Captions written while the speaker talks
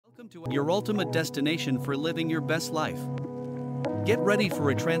to your ultimate destination for living your best life. Get ready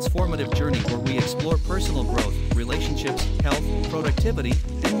for a transformative journey where we explore personal growth, relationships, health, productivity,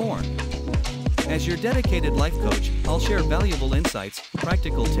 and more. As your dedicated life coach, I'll share valuable insights,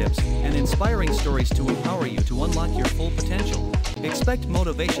 practical tips, and inspiring stories to empower you to unlock your full potential. Expect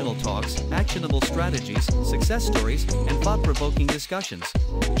motivational talks, actionable strategies, success stories, and thought-provoking discussions.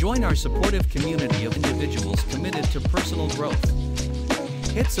 Join our supportive community of individuals committed to personal growth.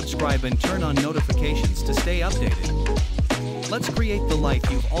 Hit subscribe and turn on notifications to stay updated. Let's create the life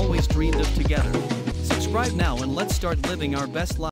you've always dreamed of together. Subscribe now and let's start living our best life.